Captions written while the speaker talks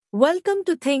Welcome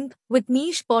to Think with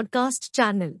Niche podcast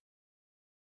channel.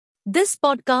 This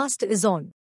podcast is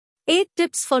on 8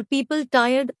 tips for people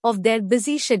tired of their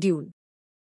busy schedule.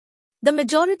 The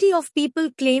majority of people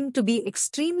claim to be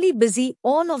extremely busy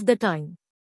all of the time.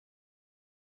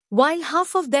 While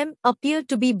half of them appear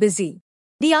to be busy,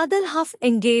 the other half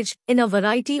engage in a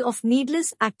variety of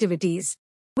needless activities,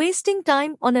 wasting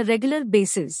time on a regular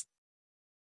basis.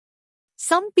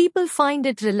 Some people find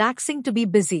it relaxing to be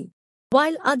busy,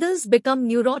 while others become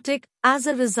neurotic as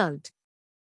a result.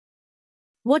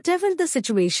 Whatever the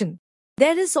situation,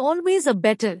 there is always a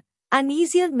better and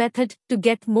easier method to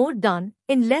get more done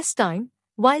in less time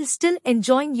while still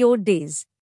enjoying your days.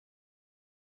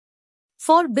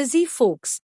 For busy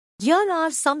folks, here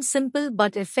are some simple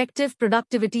but effective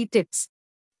productivity tips.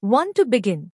 1. To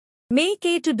begin, make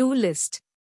a to-do list.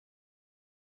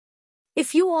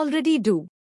 If you already do,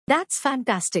 that's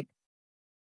fantastic.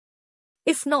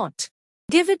 If not,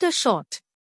 give it a shot.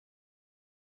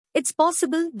 It's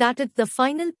possible that it's the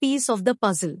final piece of the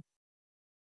puzzle.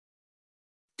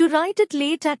 To write it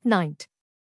late at night.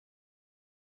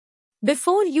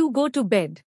 Before you go to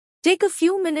bed, take a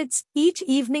few minutes each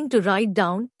evening to write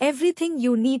down everything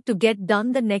you need to get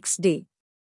done the next day.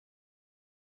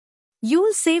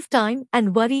 You'll save time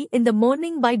and worry in the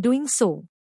morning by doing so,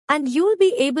 and you'll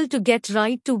be able to get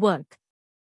right to work.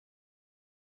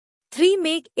 3.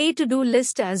 Make a to-do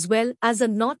list as well as a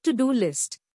not-to-do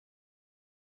list.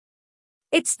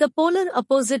 It's the polar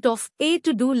opposite of a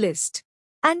to-do list,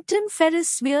 and Tim Ferriss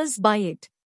swears by it.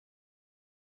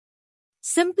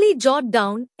 Simply jot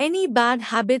down any bad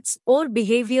habits or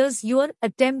behaviors you're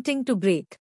attempting to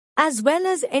break, as well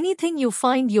as anything you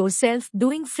find yourself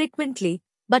doing frequently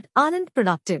but aren't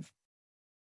productive.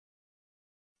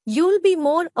 You'll be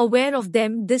more aware of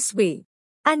them this way,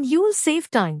 and you'll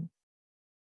save time.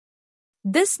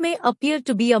 This may appear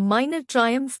to be a minor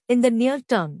triumph in the near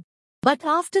term, but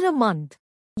after a month,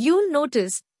 you'll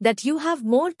notice that you have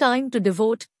more time to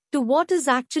devote to what is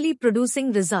actually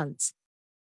producing results.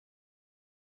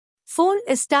 4.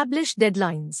 Establish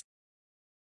deadlines.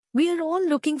 We are all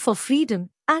looking for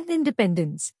freedom and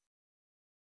independence.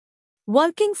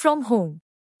 Working from home,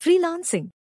 freelancing,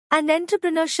 and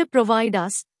entrepreneurship provide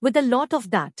us with a lot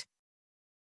of that.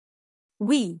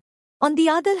 We, on the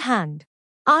other hand,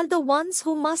 are the ones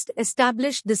who must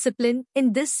establish discipline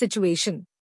in this situation.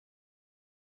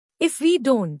 If we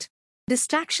don't,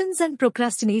 distractions and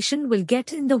procrastination will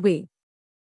get in the way.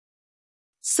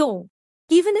 So,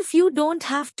 even if you don't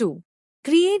have to,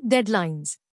 create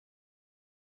deadlines.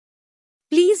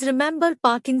 Please remember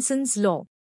Parkinson's law,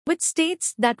 which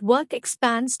states that work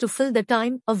expands to fill the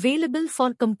time available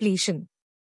for completion.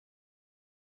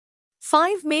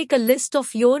 5. Make a list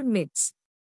of your myths.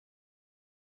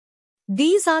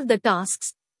 These are the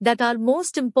tasks that are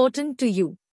most important to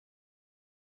you.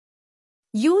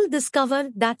 You'll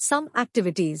discover that some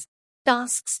activities,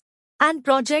 tasks, and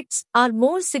projects are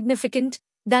more significant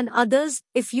than others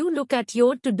if you look at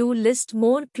your to-do list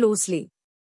more closely.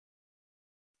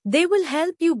 They will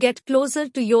help you get closer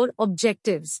to your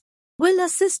objectives, will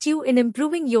assist you in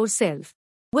improving yourself,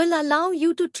 will allow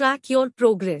you to track your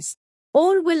progress,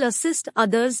 or will assist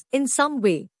others in some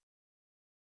way.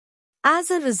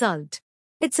 As a result,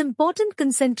 it's important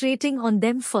concentrating on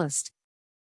them first.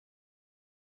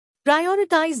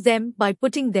 Prioritize them by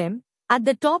putting them at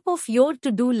the top of your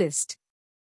to-do list.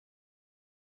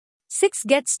 6.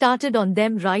 Get started on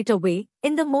them right away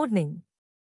in the morning.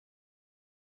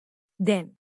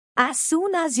 Then, as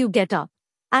soon as you get up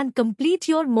and complete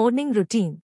your morning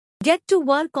routine, get to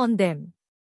work on them.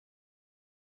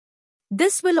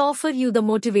 This will offer you the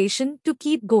motivation to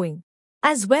keep going,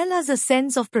 as well as a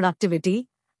sense of productivity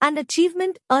and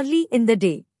achievement early in the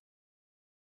day.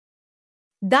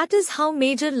 That is how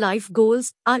major life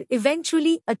goals are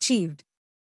eventually achieved.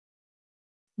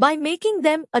 By making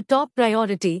them a top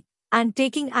priority and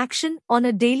taking action on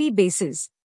a daily basis.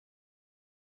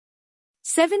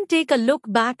 7. Take a look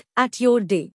back at your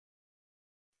day.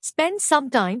 Spend some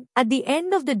time at the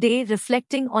end of the day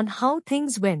reflecting on how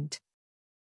things went.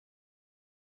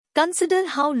 Consider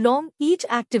how long each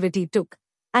activity took,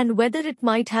 and whether it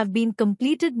might have been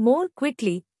completed more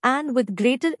quickly and with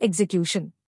greater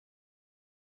execution.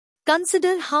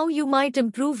 Consider how you might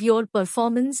improve your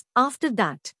performance after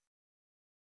that.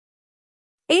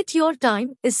 8. Your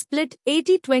time is split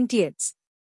 80/20.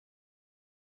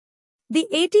 The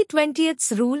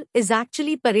 80/20 rule is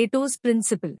actually Pareto's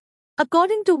principle,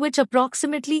 according to which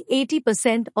approximately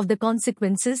 80% of the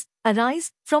consequences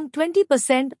arise from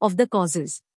 20% of the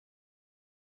causes.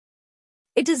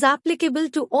 It is applicable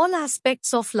to all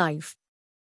aspects of life.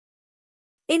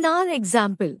 In our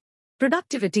example,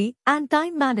 productivity, and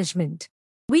time management.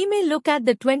 We may look at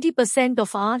the 20%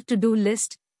 of our to-do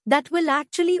list that will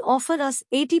actually offer us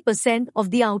 80%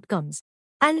 of the outcomes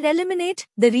and eliminate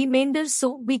the remainder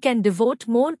so we can devote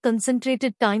more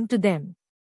concentrated time to them.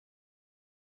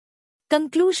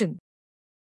 Conclusion.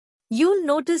 You'll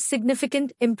notice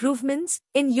significant improvements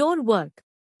in your work,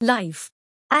 life,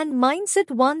 and mindset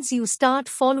once you start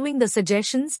following the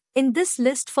suggestions in this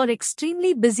list for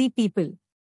extremely busy people.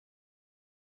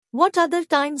 What other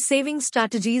time-saving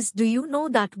strategies do you know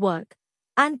that work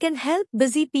and can help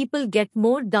busy people get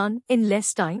more done in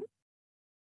less time?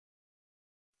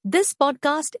 This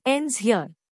podcast ends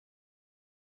here.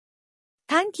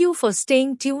 Thank you for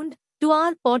staying tuned to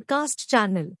our podcast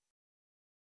channel.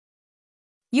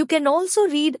 You can also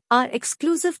read our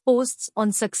exclusive posts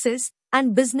on success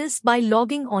and business by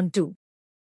logging on to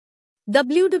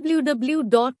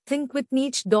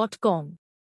www.thinkwithniche.com.